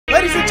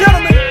Ladies and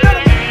gentlemen,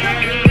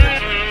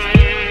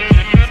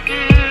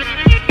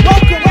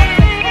 welcome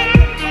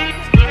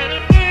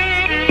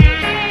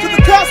to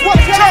the Cosworth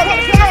channel.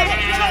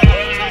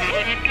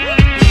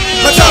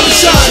 My time to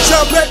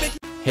shine,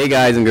 Hey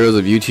guys and girls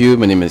of YouTube,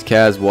 my name is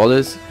Kaz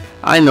Wallace.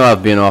 I know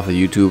I've been off of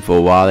YouTube for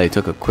a while. I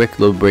took a quick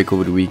little break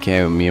over the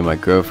weekend with me and my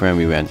girlfriend.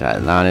 We went to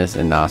Atlantis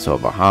and Nassau,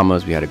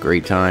 Bahamas. We had a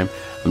great time.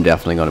 I'm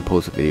definitely going to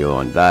post a video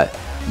on that.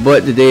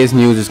 But today's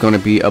news is going to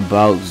be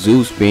about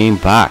Zeus being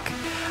back.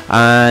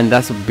 And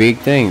that's a big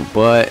thing,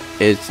 but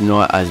it's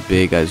not as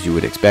big as you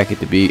would expect it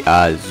to be,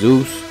 as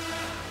Zeus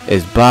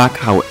is back.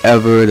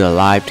 However, the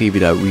live TV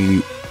that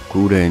we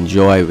grew to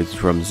enjoy was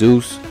from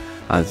Zeus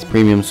and its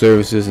premium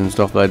services and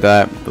stuff like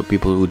that, for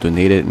people who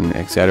donated and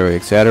etc,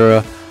 it's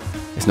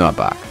not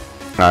back.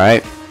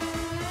 Alright,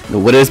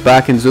 what is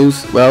back in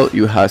Zeus? Well,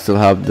 you still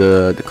have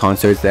the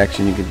concert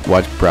section. You can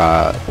watch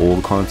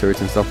old concerts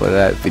and stuff like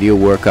that, video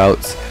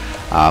workouts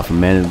for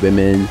men and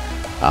women,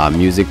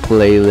 music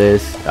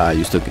playlists.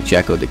 You still can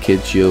check out the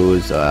kids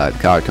shows,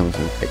 cartoons,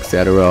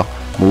 etc.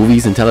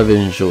 Movies and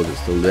television shows are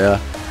still there,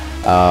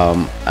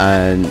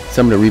 and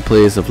some of the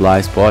replays of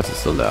live sports are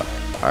still there.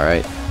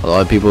 Alright, a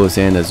lot of people are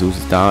saying that Zeus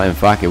is down. In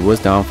fact, it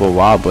was down for a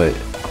while, but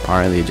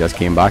apparently it just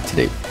came back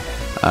today,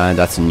 and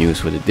that's the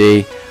news for the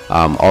day.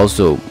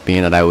 Also,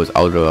 being that I was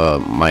out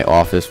of my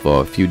office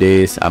for a few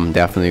days, I'm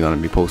definitely going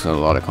to be posting a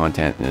lot of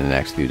content in the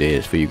next few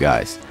days for you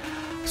guys.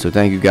 So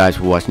thank you guys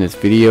for watching this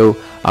video.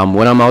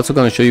 What I'm also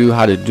going to show you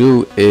how to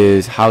do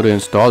is how to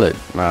install it,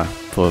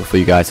 for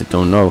you guys that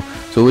don't know.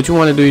 So what you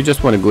want to do, you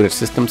just want to go to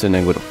systems and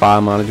then go to file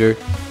manager,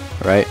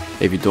 right?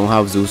 If you don't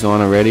have Zeus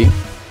on already,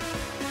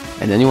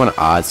 and then you want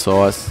to add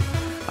source,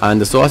 and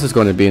the source is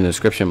going to be in the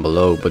description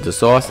below, but the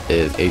source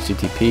is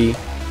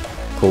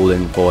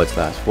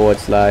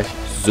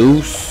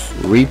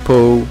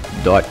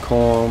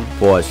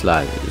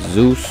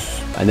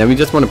http://zeusrepo.com/Zeus, and then we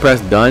just want to press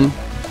done,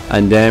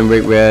 and then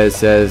right where it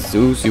says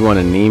Zeus, you want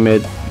to name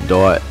it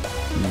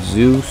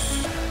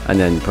 .Zeus, and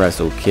then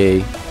press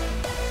OK.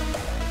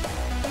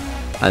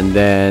 And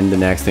then the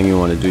next thing you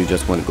want to do, you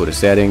just want to go to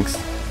settings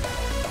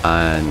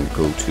and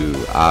go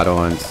to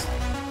add-ons,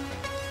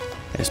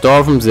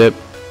 install from zip,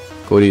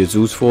 go to your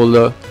Zeus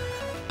folder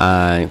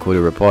and go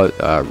to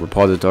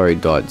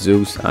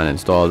repository.zeus and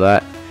install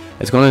that.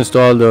 It's going to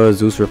install the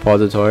Zeus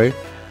repository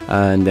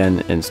and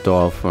then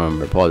install from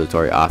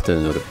repository after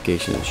the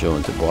notification is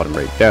shown to the bottom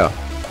right there.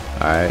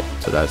 Alright,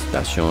 so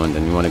that's shown.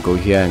 Then you want to go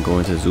here and go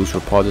into Zeus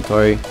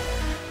repository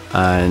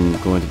and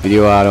go into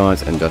video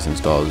add-ons and just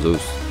install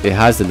Zeus. It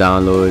has to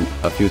download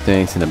a few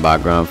things in the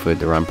background for it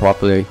to run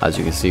properly. As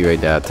you can see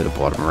right there to the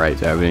bottom right,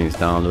 so everything is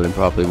downloading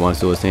properly. Once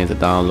those things are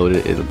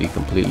downloaded, it'll be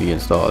completely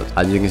installed.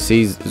 As you can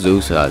see,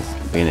 Zeus has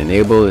been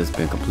enabled. It's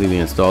been completely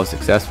installed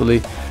successfully.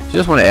 You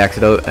just want to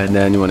exit out, and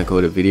then you want to go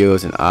to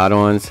videos and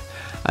add-ons,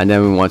 and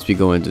then once we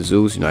go into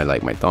Zeus, I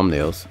like my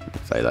thumbnails,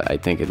 so I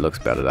think it looks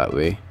better that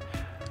way.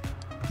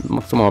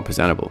 It's more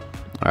presentable.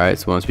 Alright,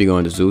 so once we go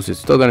into Zeus, it's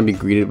still going to be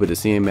greeted with the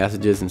same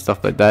messages and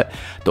stuff like that.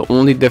 The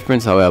only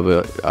difference,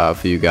 however,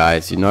 for you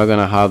guys, you're not going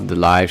to have the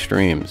live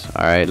streams.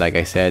 Alright, like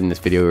I said in this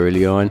video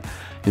early on,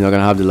 you're not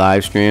going to have the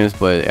live streams,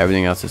 but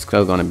everything else is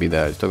still going to be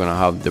there. You're still going to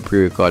have the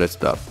pre-recorded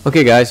stuff.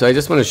 Okay guys, so I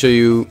just want to show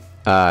you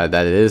that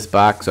it is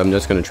back. So I'm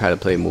just going to try to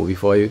play a movie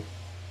for you.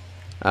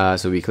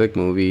 So we click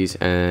movies,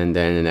 and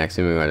then the next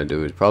thing we're going to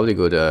do is probably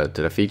go to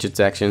the featured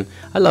section.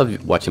 I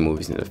love watching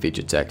movies in the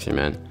featured section,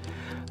 man.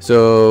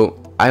 So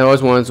I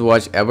always wanted to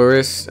watch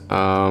Everest,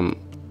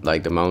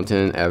 like the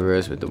mountain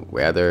Everest with the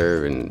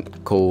weather and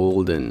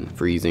cold and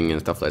freezing and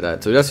stuff like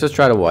that. So let's just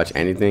try to watch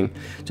anything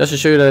just to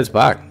show you that it's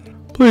back.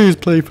 Please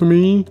play for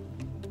me.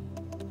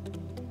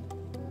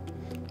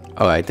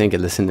 Oh, I think it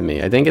listened to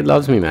me. I think it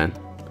loves me, man.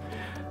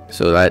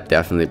 So that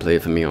definitely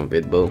played for me on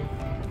Vidbo.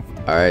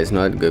 Alright, it's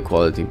not good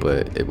quality,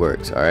 but it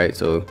works. Alright,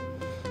 so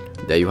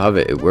there you have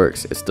it. It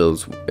works. It still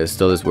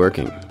is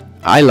working.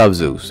 I love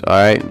Zeus.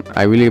 Alright,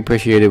 I really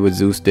appreciated what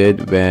Zeus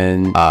did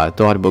when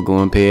thought about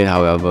going paid.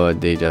 However,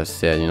 they just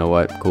said, you know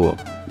what, cool,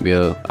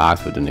 we'll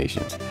ask for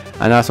donations,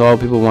 and that's all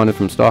people wanted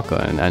from Stalker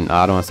and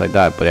add-ons like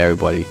that. But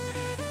everybody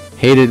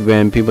hated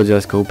when people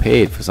just go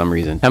paid for some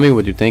reason. Tell me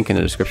what you think in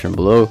the description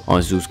below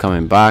on Zeus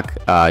coming back.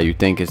 You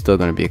think it's still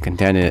going to be a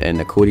contender in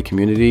the Kodi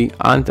community,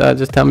 and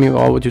just tell me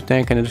all what you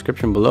think in the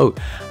description below.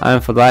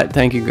 And for that,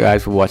 thank you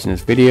guys for watching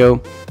this video.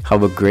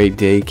 Have a great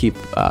day. Keep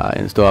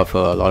in store for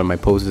a lot of my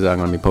posts that I'm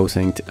going to be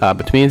posting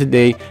between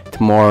today,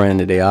 tomorrow, and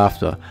the day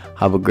after.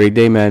 Have a great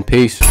day, man.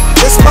 Peace.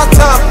 it's my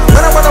time.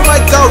 When I want to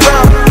mic, I'll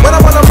round. When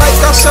I want to mic,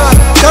 I'll shine.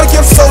 Gotta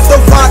give so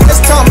divine. It's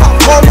time, I'm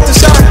moment to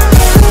shine.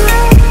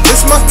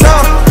 It's my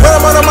time. When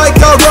I want to mic,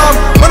 I'll round.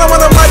 When I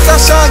want to mic,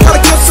 I'll shine. Gotta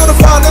give so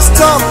divine. It's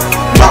time,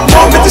 my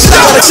moment to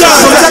shine. So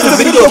check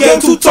the video game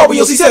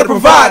tutorials he said to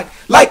provide.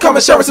 Like,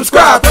 comment, share, and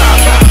subscribe.